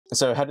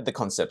So how did the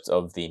concept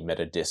of the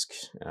meta disk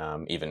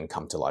even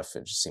come to life?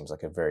 It just seems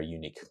like a very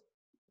unique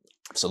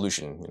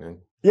solution, you know?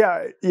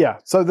 Yeah.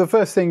 So the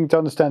first thing to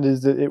understand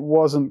is that it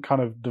wasn't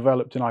kind of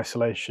developed in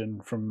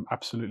isolation from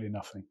absolutely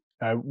nothing.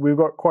 We've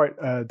got quite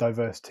a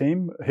diverse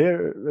team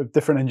here of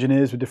different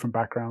engineers with different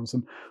backgrounds.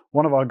 And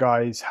one of our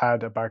guys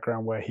had a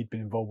background where he'd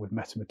been involved with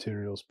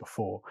metamaterials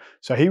before.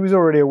 So he was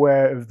already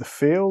aware of the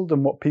field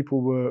and what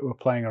people were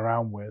playing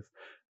around with.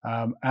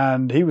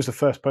 And he was the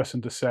first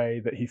person to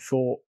say that he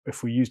thought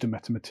if we used a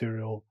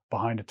metamaterial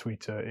behind a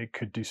tweeter, it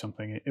could do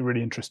something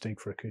really interesting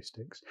for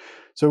acoustics.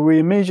 So we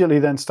immediately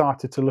then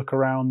started to look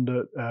around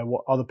at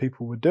what other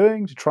people were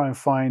doing to try and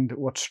find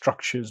what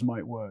structures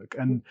might work,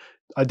 and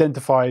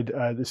identified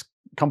this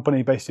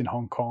company based in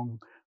Hong Kong,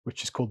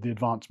 which is called the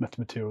Advanced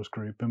Metamaterials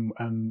Group,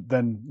 and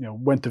then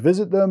went to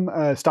visit them,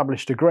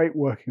 established a great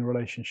working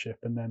relationship,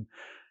 and then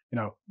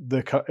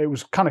it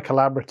was kind of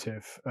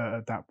collaborative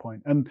at that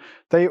point. And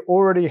they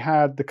already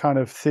had the kind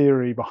of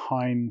theory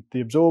behind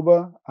the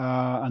absorber,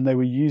 and they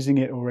were using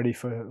it already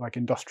for like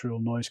industrial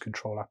noise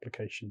control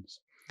applications.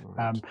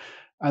 Right.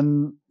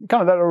 And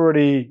kind of that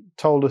already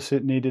told us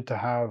it needed to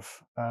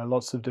have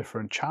lots of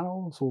different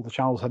channels. All the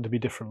channels had to be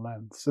different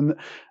lengths.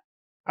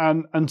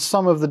 And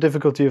some of the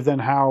difficulty of then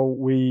how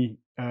we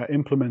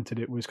implemented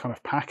it was kind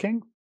of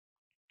packing.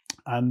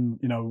 And,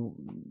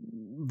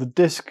 the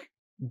disk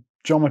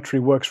geometry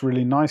works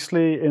really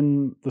nicely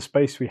in the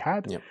space we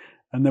had. Yep.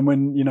 And then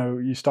when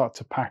you start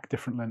to pack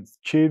different length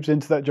tubes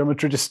into that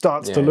geometry, it just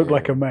starts to look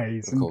like a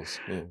maze. Of course.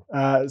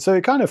 Yeah. So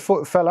it kind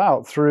of fell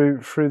out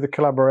through the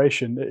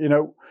collaboration.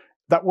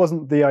 That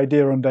wasn't the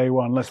idea on day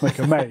one. Let's make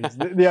a maze.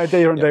 The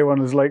idea on day one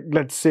was like,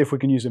 let's see if we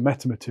can use a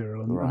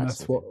metamaterial, and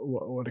that's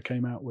what it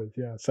came out with.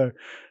 Yeah. So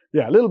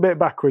a little bit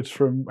backwards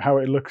from how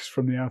it looks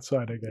from the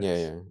outside, I guess.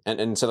 Yeah.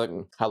 And so, like,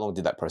 how long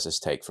did that process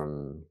take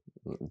from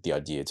the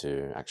idea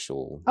to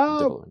actual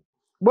development?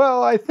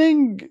 Well, I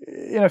think,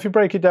 if you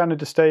break it down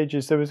into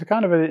stages, there was a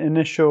kind of an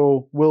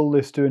initial, will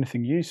this do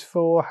anything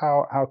useful?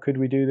 How could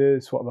we do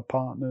this? What are the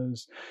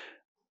partners?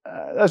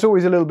 That's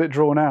always a little bit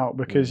drawn out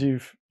because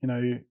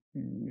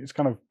it's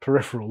kind of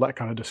peripheral, that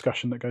kind of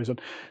discussion that goes on.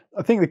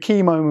 I think the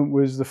key moment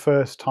was the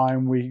first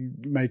time we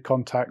made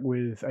contact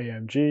with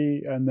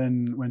AMG, and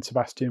then when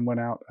Sebastian went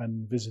out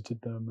and visited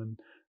them. And,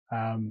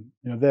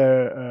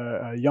 they're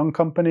a young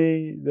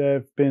company.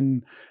 They've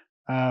been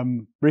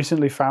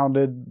recently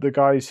founded. The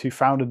guys who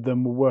founded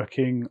them were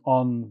working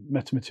on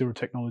metamaterial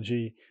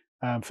technology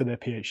for their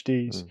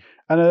PhDs.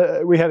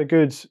 And we had a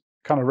good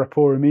kind of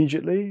rapport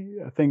immediately.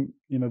 I think,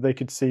 they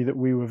could see that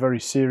we were very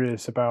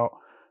serious about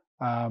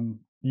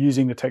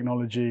using the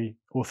technology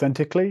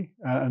authentically.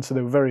 And so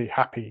they were very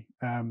happy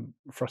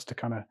for us to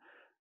kind of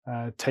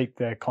take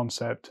their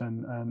concept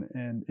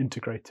and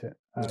integrate it.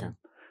 Okay.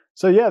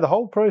 So the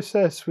whole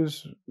process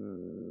was,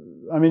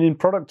 in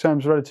product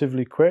terms,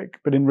 relatively quick,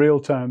 but in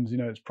real terms,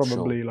 it's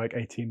probably like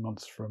 18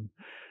 months from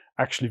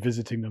actually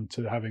visiting them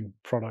to having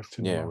product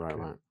in the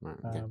market.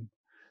 Right.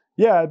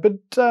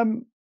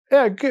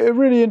 A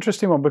really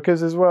interesting one,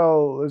 because as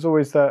well, there's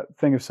always that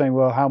thing of saying,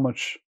 well, how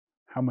much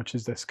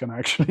is this going to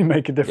actually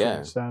make a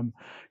difference?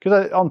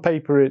 Because on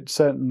paper, it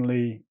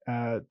certainly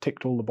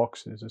ticked all the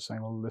boxes of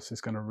saying, well, this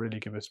is going to really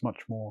give us much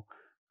more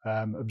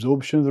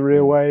absorption of the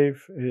real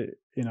wave.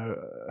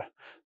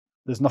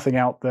 There's nothing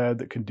out there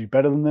that can do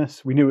better than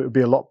this. We knew it would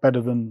be a lot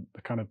better than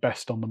the kind of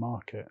best on the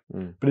market.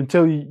 But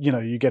until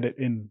you get it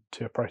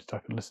into a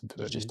prototype and listen to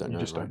it, you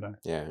just don't know.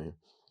 Yeah.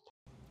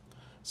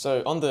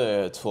 So on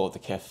the tour of the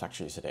KEF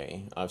factory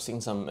today, I've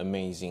seen some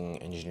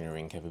amazing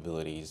engineering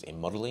capabilities in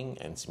modeling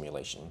and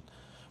simulation.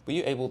 Were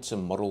you able to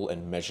model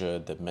and measure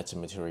the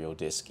metamaterial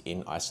disk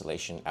in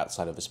isolation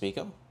outside of a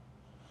speaker?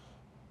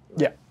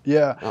 Yeah.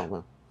 Oh,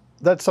 wow.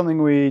 That's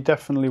something we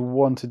definitely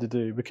wanted to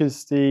do,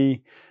 because the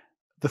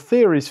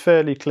theory is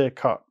fairly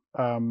clear-cut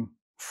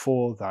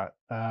for that.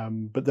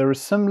 But there are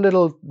some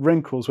little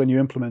wrinkles when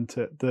you implement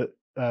it that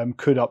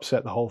could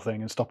upset the whole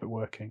thing and stop it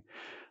working.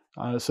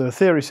 So the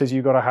theory says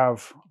you've got to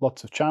have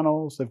lots of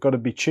channels. They've got to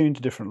be tuned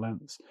to different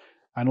lengths,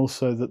 and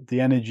also that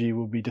the energy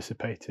will be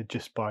dissipated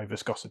just by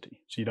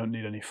viscosity. So you don't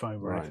need any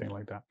foam or anything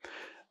like that.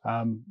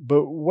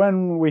 But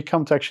when we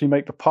come to actually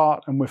make the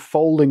part and we're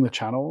folding the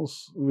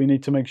channels, we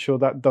need to make sure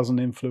that doesn't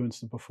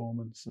influence the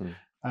performance.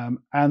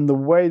 And the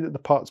way that the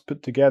part's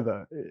put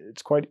together,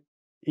 it's quite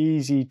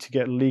easy to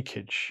get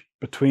leakage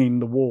between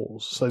the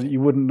walls, so that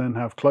you wouldn't then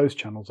have closed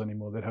channels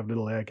anymore. They'd have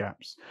little air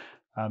gaps.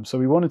 So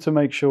we wanted to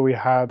make sure we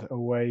had a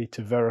way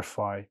to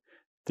verify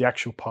the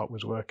actual part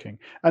was working.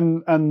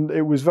 And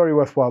it was very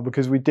worthwhile,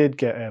 because we did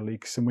get air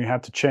leaks and we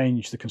had to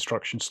change the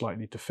construction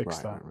slightly to fix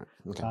that. Right.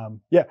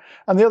 Okay.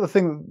 And the other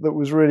thing that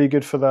was really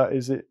good for that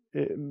is it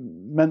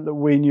meant that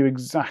we knew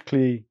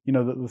exactly,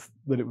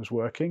 that it was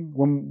working.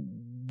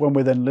 When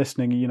we're then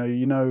listening,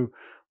 you know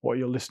what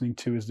you're listening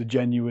to is the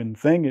genuine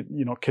thing.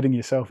 You're not kidding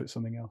yourself, it's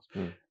something else.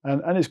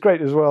 And it's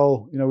great as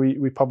well.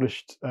 We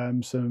published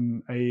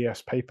some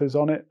AES papers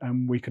on it,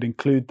 and we could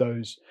include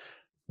those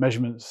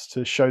measurements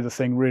to show the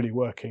thing really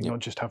working, not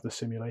just have the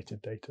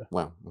simulated data.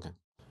 Wow. Okay.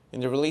 In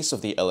the release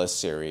of the LS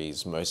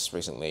series, most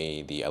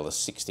recently the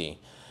LS60,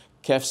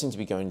 KEF seem to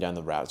be going down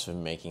the route of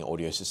making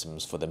audio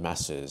systems for the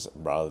masses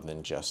rather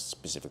than just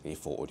specifically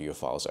for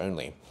audiophiles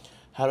only.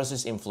 How does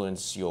this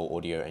influence your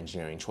audio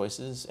engineering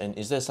choices? And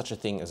is there such a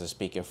thing as a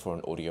speaker for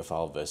an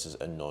audiophile versus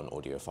a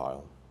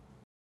non-audiophile?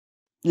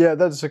 Yeah,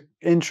 that's an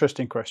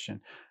interesting question.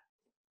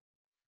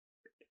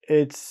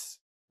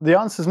 The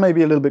answers may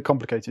be a little bit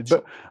complicated,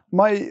 but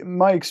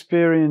my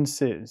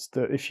experience is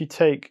that if you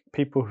take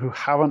people who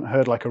haven't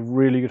heard like a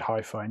really good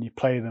hi-fi and you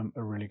play them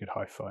a really good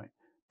hi-fi,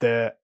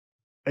 they're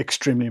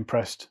extremely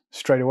impressed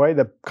straight away.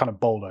 They're kind of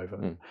bowled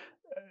over.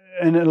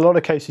 And in a lot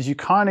of cases, you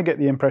kind of get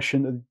the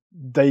impression that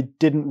they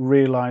didn't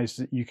realize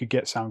that you could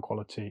get sound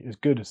quality as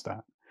good as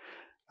that.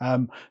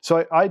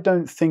 So I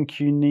don't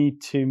think you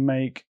need to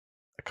make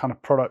a kind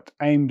of product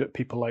aimed at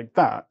people like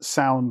that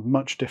sound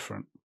much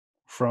different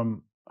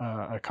from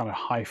a kind of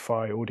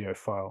hi-fi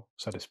audiophile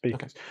set of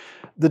speakers.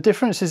 Okay. The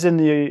difference is in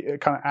the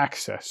kind of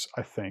access,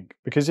 I think,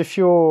 because if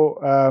you're,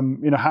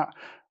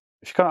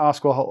 if you kind of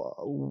ask,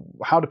 well,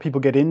 how do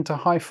people get into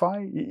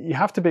hi-fi? You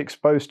have to be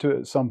exposed to it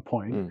at some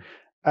point.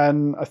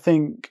 And I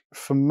think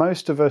for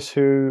most of us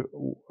who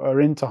are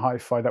into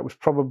hi-fi, that was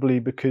probably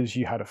because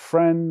you had a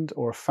friend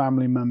or a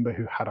family member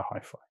who had a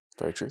hi-fi.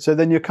 Very true. So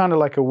then you're kind of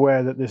like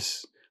aware that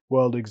this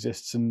world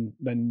exists, and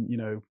then,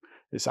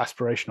 it's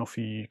aspirational for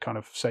you. You kind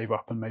of save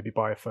up and maybe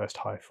buy a first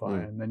hi-fi,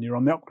 and then you're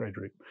on the upgrade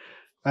route.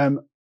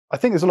 I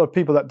think there's a lot of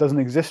people that doesn't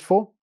exist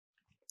for,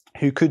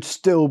 who could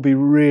still be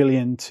really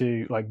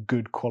into like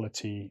good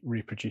quality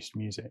reproduced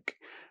music.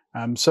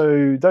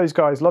 So those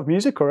guys love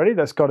music already.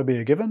 That's got to be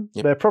a given.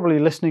 Yep. They're probably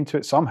listening to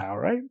it somehow,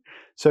 right?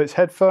 So it's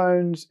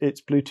headphones,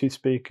 it's Bluetooth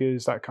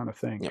speakers, that kind of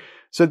thing. Yep.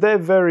 So they're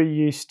very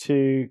used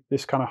to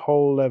this kind of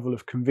whole level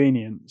of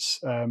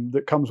convenience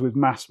that comes with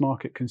mass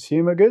market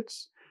consumer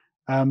goods.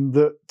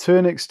 That to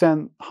an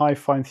extent,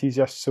 hi-fi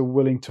enthusiasts are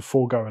willing to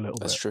forego a little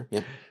bit. That's true.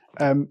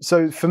 Yeah.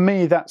 So for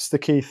me, that's the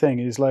key thing.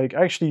 Is like,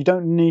 actually, you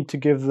don't need to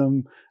give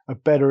them a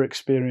better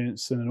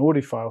experience than an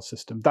audiophile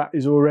system. That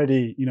is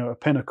already, a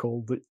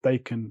pinnacle that they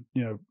can,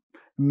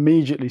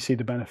 immediately see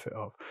the benefit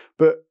of.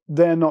 But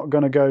they're not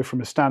going to go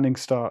from a standing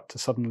start to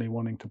suddenly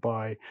wanting to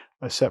buy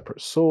a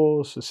separate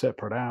source, a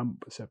separate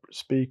amp, separate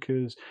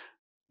speakers,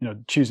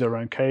 choose their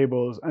own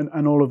cables,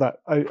 and all of that.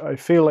 I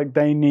feel like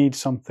they need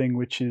something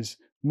which is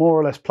more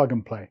or less plug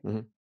and play.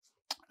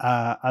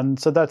 And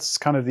so that's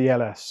kind of the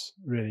LS,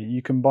 really.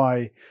 You can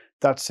buy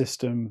that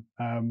system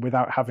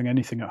without having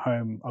anything at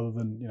home other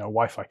than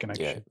Wi-Fi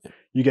connection. Yeah.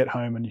 You get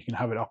home and you can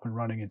have it up and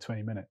running in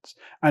 20 minutes.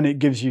 And it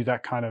gives you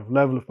that kind of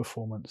level of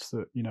performance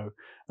that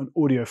an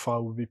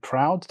audiophile would be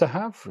proud to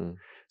have.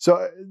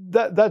 So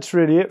that's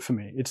really it for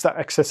me. It's that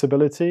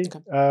accessibility.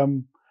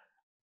 Okay.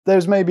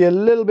 There's maybe a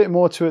little bit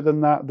more to it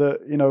than that,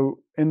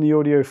 in the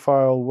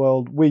audiophile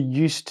world, we're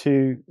used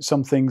to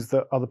some things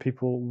that other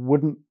people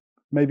wouldn't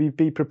maybe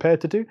be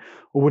prepared to do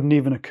or wouldn't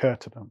even occur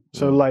to them.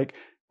 So like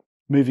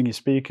moving your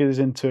speakers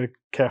into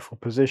careful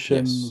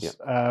positions, yes,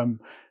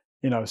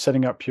 yeah.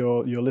 Setting up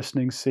your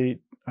listening seat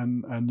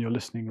and your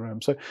listening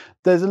room. So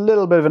there's a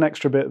little bit of an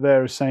extra bit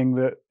there of saying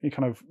that you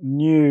kind of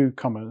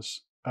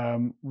newcomers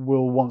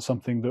will want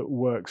something that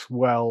works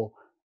well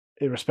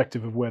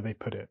irrespective of where they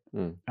put it.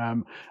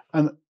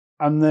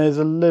 And there's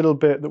a little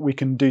bit that we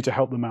can do to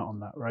help them out on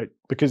that, right?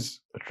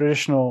 Because a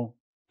traditional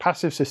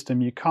passive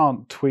system, you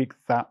can't tweak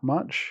that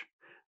much.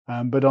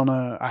 But on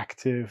an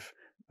active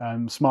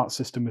smart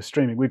system with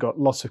streaming, we've got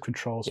lots of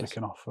controls, yes, we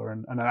can offer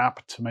and an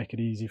app to make it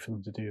easy for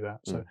them to do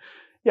that. So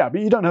yeah,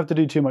 but you don't have to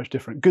do too much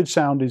different. Good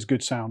sound is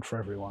good sound for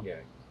everyone.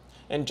 Yeah.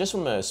 And just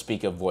from a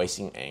speaker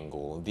voicing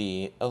angle,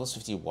 the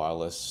LS50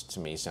 wireless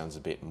to me sounds a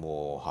bit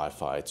more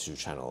hi-fi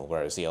two-channel,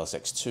 whereas the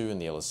LSX2 and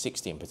the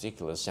LS60 in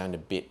particular sound a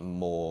bit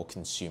more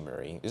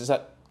consumery. Is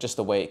that just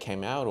the way it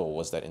came out, or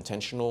was that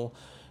intentional?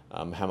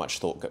 How much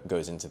thought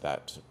goes into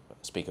that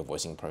speaker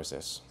voicing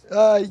process?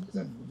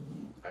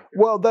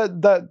 Well,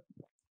 that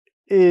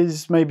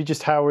is maybe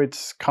just how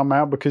it's come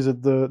out because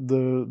of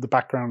the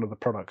background of the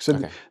product. So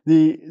okay,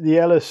 the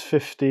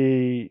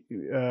LS50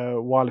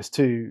 wireless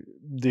 2,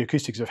 the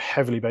acoustics are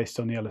heavily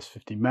based on the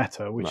LS50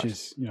 Meta, which right,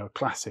 is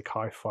classic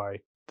hi-fi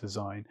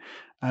design,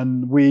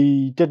 and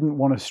we didn't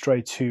want to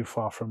stray too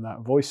far from that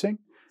voicing.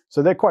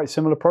 So they're quite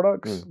similar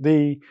products.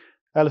 The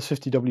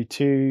LS50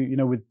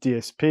 W2, with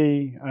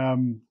DSP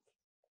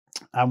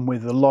and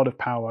with a lot of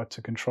power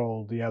to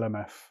control the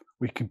LMF,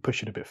 we can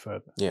push it a bit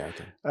further. Yeah.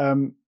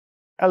 Okay.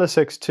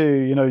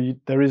 LSX2,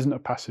 there isn't a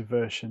passive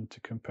version to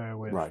compare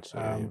with. Right.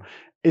 Yeah.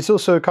 It's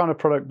also a kind of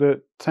product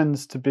that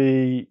tends to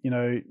be,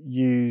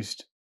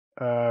 used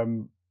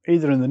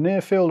either in the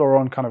near field or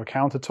on kind of a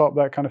countertop,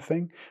 that kind of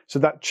thing. So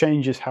that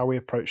changes how we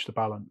approach the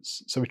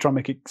balance. So we try and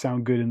make it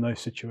sound good in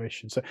those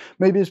situations. So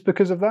maybe it's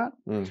because of that.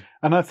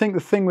 And I think the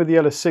thing with the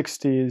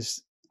LS60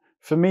 is,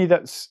 for me,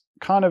 that's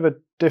kind of a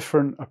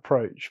different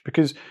approach,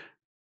 because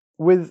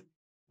with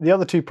the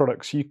other two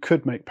products, you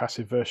could make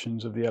passive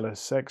versions of the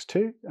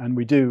LSX2, and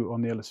we do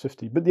on the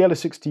LS50, but the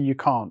LS60 you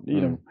can't.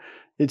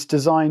 It's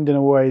designed in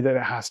a way that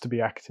it has to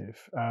be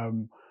active.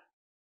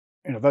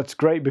 that's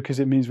great because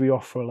it means we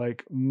offer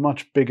like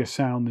much bigger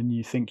sound than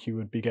you think you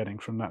would be getting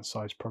from that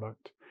size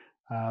product.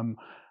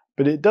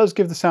 But it does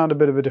give the sound a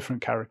bit of a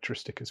different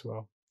characteristic as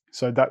well.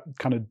 So that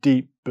kind of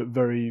deep but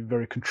very,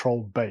 very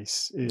controlled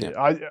bass,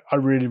 I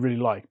really, really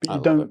like.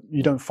 But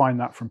you don't find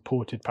that from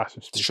ported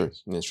passive speakers.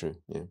 It's true. It's true.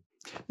 Yeah.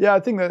 Yeah, I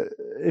think that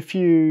if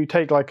you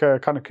take like a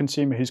kind of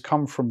consumer who's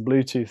come from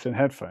Bluetooth and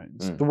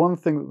headphones, the one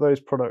thing that those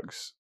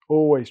products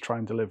always try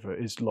and deliver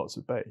is lots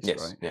of bass,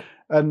 right? Yeah.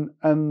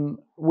 And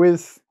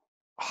with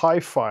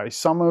hi-fi,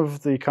 some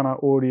of the kind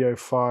of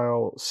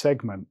audiophile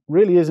segment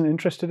really isn't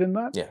interested in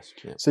that. Yes.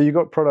 Yeah. So you've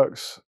got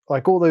products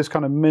like all those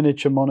kind of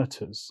miniature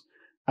monitors.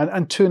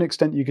 And to an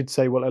extent, you could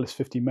say, well,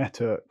 LS50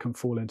 Meta can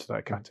fall into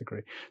that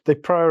category. They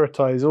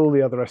prioritize all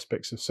the other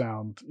aspects of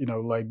sound,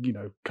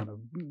 kind of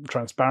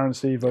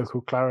transparency,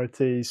 vocal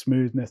clarity,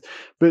 smoothness,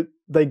 but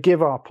they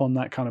give up on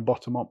that kind of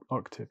bottom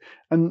octave.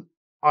 And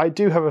I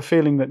do have a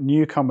feeling that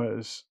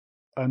newcomers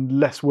are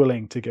less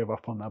willing to give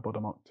up on that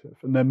bottom octave,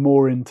 and they're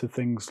more into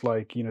things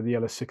like, the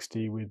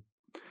LS60 with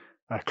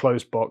a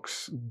closed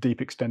box, deep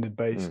extended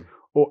bass.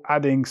 Or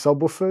adding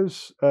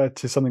subwoofers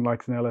to something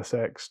like an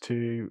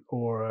LSX2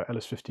 or a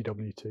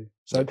LS50W2.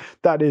 So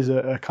that is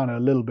a kind of a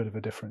little bit of a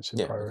difference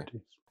in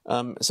priorities.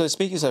 So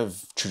speakers have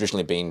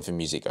traditionally been for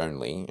music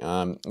only,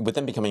 with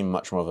them becoming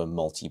much more of a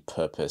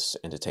multi-purpose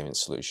entertainment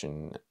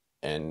solution,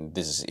 and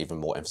this is even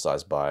more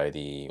emphasized by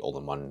the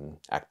all-in-one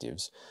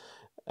actives.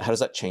 How does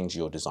that change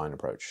your design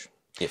approach,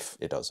 if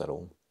it does at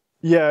all?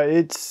 Yeah,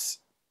 it's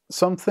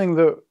something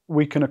that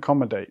we can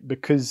accommodate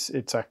because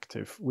it's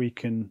active.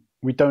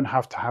 We don't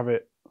have to have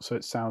it so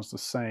it sounds the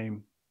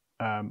same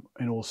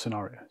in all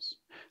scenarios.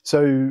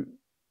 So,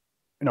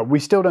 we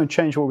still don't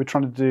change what we're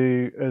trying to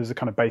do as a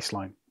kind of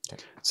baseline.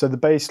 Okay. So the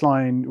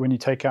baseline, when you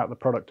take out the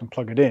product and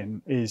plug it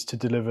in, is to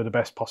deliver the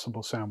best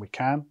possible sound we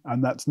can,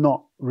 and that's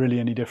not really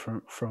any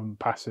different from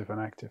passive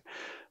and active.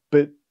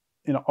 But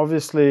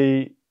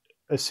obviously,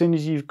 as soon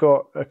as you've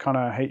got a kind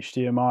of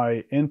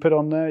HDMI input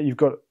on there, you've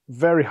got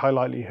very high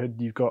likelihood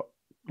you've got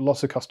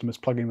lots of customers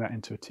plugging that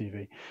into a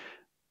TV.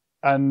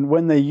 And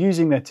when they're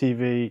using their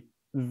TV,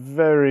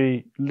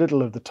 very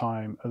little of the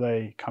time are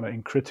they kind of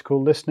in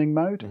critical listening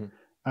mode.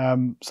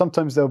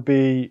 Sometimes they'll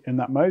be in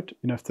that mode,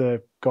 if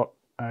they've got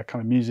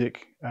kind of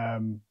music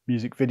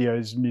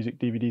videos, music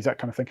DVDs, that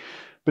kind of thing.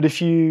 But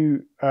if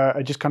you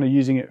are just kind of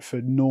using it for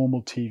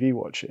normal TV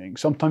watching,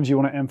 sometimes you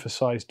want to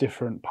emphasize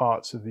different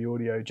parts of the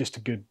audio, just a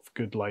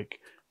good like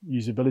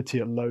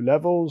usability at low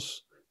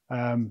levels.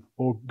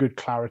 Or good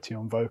clarity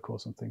on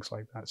vocals and things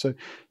like that. So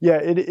yeah,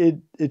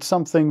 it's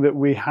something that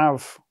we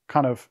have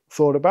kind of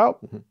thought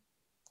about.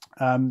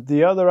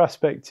 The other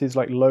aspect is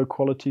like low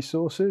quality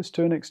sources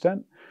to an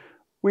extent.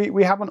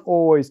 We haven't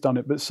always done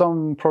it, but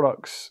some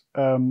products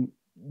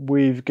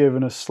we've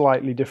given a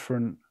slightly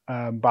different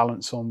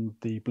balance on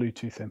the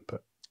Bluetooth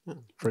input,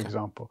 for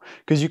example,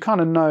 because you kind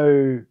of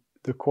know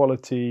the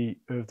quality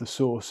of the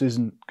source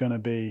isn't going to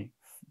be.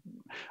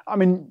 I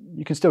mean,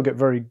 you can still get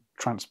very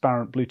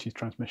transparent Bluetooth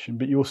transmission,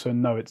 but you also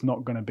know it's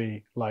not going to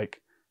be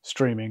like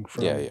streaming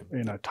from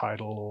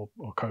Tidal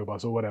or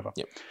Qobuz or whatever.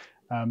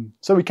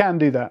 So we can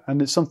do that,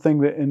 and it's something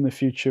that in the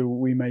future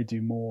we may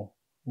do more.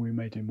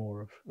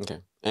 of. Okay.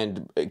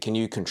 And can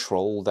you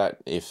control that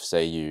if,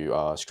 say, you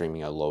are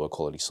streaming a lower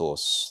quality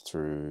source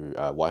through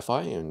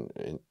Wi-Fi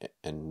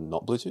and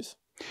not Bluetooth?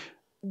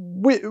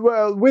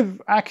 With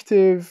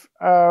active.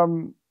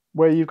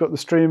 Where you've got the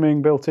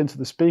streaming built into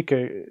the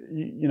speaker,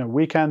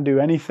 we can do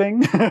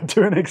anything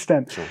to an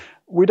extent. Sure.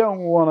 We don't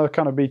want to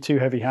kind of be too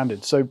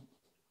heavy-handed. So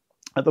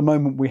at the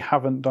moment, we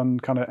haven't done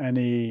kind of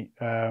any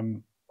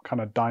kind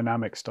of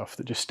dynamic stuff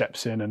that just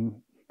steps in and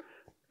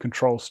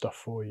controls stuff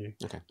for you.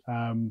 Okay.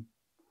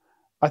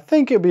 I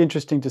think it'll be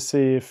interesting to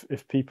see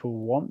if people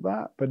want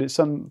that, but it's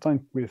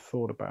something we've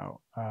thought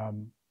about.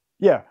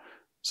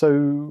 So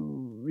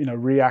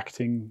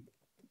reacting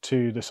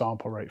to the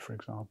sample rate, for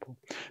example.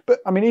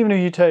 But I mean, even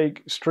if you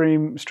take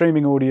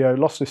streaming audio,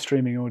 lossless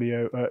streaming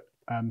audio at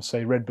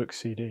say Redbook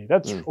CD,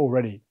 that's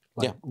already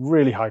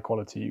really high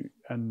quality,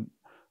 and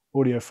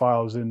audio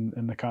files in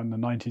the kind of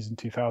the 90s and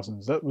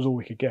 2000s, that was all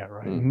we could get,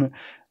 right?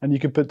 And you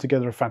could put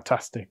together a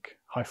fantastic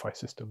hi-fi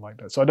system like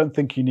that. So I don't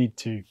think you need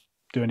to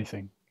do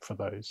anything for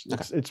those.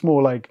 It's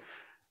more like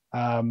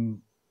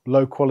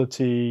low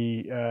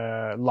quality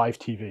live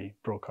TV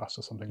broadcast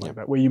or something like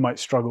that, where you might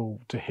struggle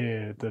to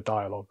hear the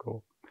dialogue,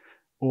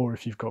 or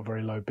if you've got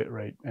very low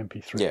bitrate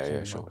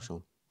MP3.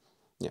 Sure.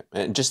 Yeah,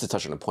 and just to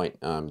touch on a point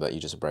that you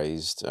just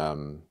raised,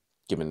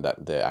 given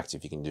that they're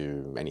active, you can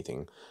do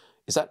anything.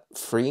 Is that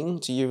freeing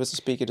to you as a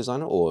speaker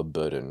designer or a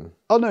burden?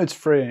 Oh no, it's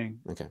freeing.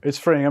 Okay, it's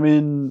freeing. I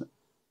mean,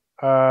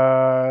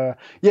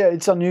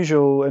 it's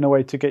unusual in a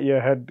way to get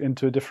your head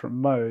into a different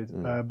mode,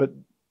 but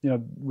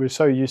we're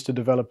so used to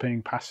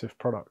developing passive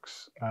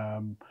products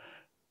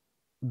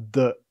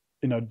that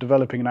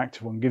developing an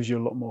active one gives you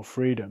a lot more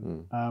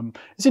freedom.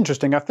 It's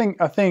interesting. I think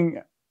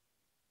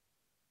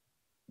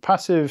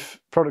passive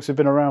products have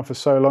been around for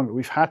so long that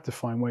we've had to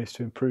find ways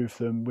to improve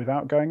them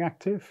without going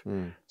active.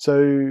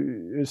 So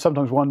I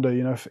sometimes wonder,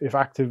 if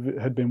active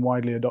had been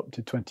widely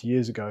adopted 20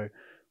 years ago,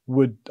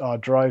 would our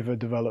driver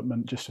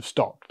development just have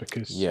stopped?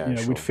 Because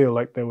we'd feel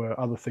like there were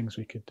other things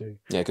we could do.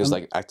 Yeah, because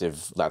like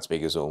active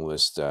loudspeakers are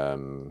almost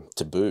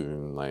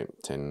taboo like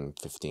 10,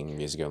 15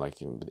 years ago,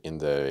 like in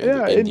the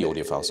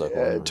audiophile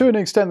circle. To an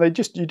extent,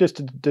 you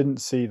just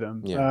didn't see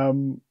them. Yeah.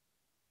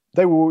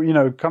 They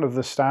were, kind of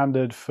the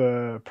standard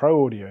for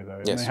pro audio, though,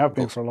 and Yes, they have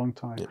been for a long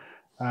time.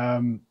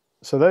 Yeah.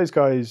 So those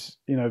guys,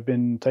 have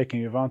been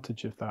taking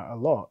advantage of that a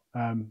lot,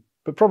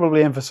 but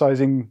probably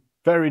emphasizing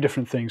very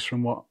different things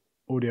from what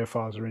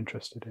audiophiles are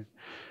interested in.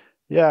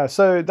 Yeah,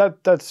 so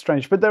that's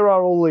strange. But there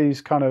are all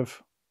these kind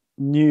of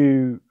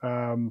new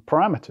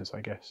parameters, I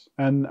guess,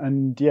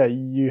 and yeah,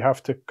 you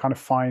have to kind of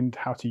find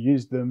how to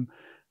use them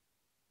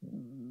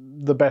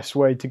the best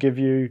way to give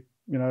you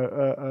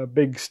a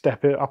big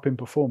step up in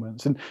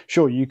performance. And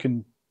sure, you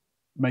can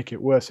make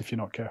it worse if you're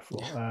not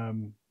careful.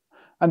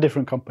 And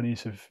different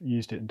companies have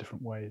used it in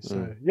different ways.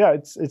 So yeah,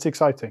 it's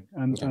exciting,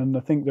 and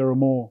I think there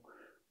are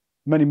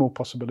many more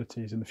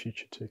possibilities in the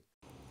future too.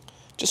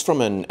 Just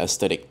from an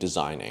aesthetic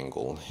design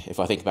angle, if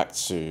I think back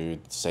to,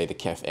 say, the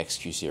KEF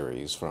XQ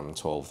series from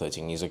 12,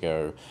 13 years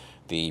ago,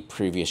 the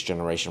previous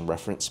generation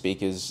reference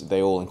speakers,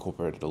 they all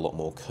incorporated a lot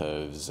more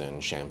curves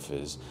and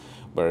chamfers,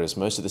 whereas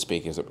most of the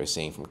speakers that we're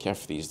seeing from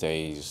KEF these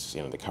days,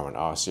 the current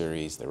R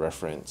series, the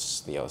reference,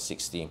 the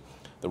L60,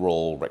 they're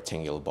all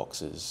rectangular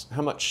boxes.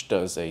 How much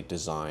does a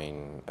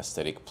design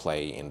aesthetic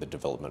play in the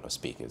development of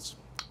speakers?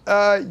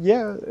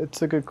 Yeah,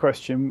 it's a good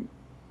question.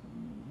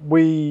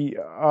 We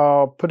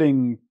are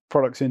putting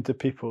products into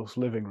people's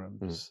living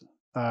rooms.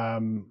 I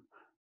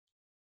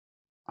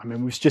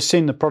mean, we've just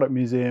seen the product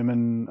museum,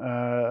 and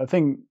I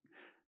think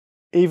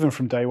even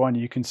from day one,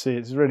 you can see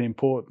it's really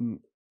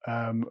important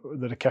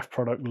that a KEF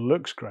product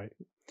looks great.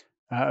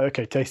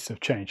 Okay, tastes have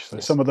changed,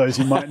 so some of those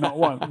you might not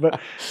want, but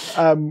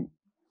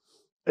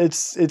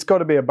it's got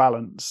to be a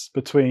balance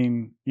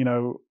between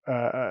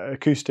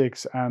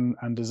acoustics and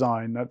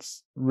design.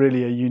 That's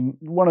really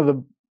one of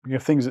the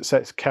things that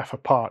sets KEF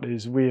apart.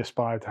 Is we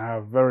aspire to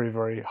have very,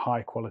 very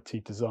high quality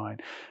design.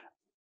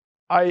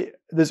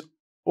 There's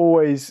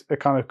always a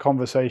kind of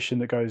conversation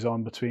that goes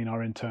on between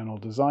our internal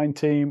design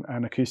team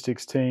and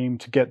acoustics team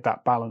to get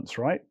that balance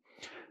right.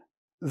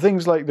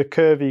 Things like the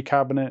curvy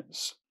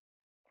cabinets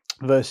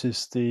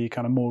versus the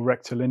kind of more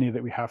rectilinear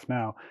that we have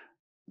now,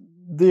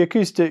 the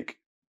acoustic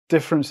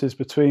differences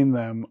between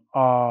them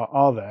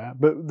are there,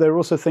 but there are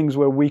also things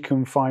where we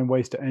can find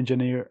ways to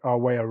engineer our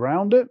way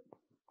around it.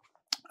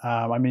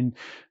 I mean,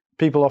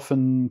 people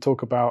often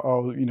talk about,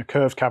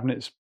 curved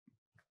cabinets,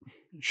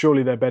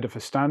 surely they're better for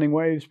standing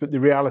waves, but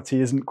the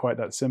reality isn't quite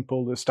that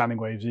simple. There's standing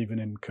waves even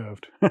in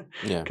curved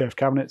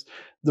cabinets.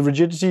 The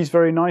rigidity is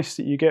very nice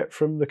that you get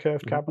from the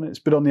curved cabinets,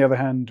 but on the other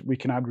hand, we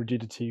can add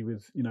rigidity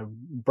with,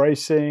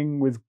 bracing,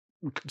 with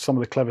some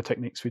of the clever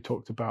techniques we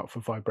talked about for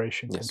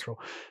vibration control.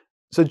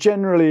 So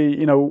generally,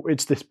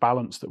 it's this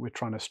balance that we're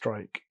trying to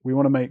strike. We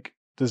want to make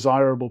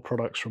desirable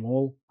products from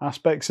all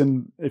aspects,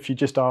 and if you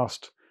just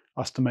asked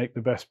us to make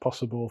the best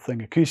possible thing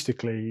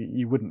acoustically,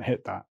 you wouldn't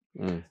hit that.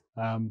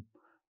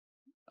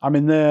 I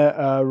mean, there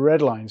are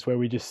red lines where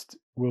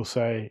we'll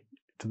say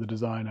to the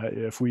designer,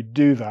 if we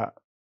do that,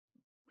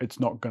 it's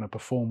not going to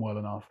perform well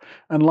enough.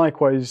 And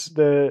likewise,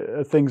 there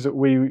are things that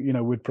we,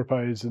 would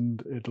propose,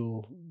 and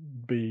it'll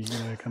be,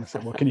 kind of say,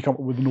 well, can you come up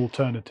with an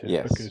alternative?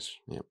 Yes. Because,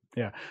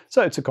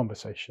 so it's a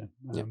conversation.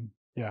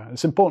 Yeah,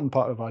 it's an important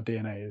part of our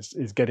DNA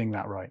is getting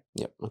that right.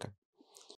 Yep. Okay.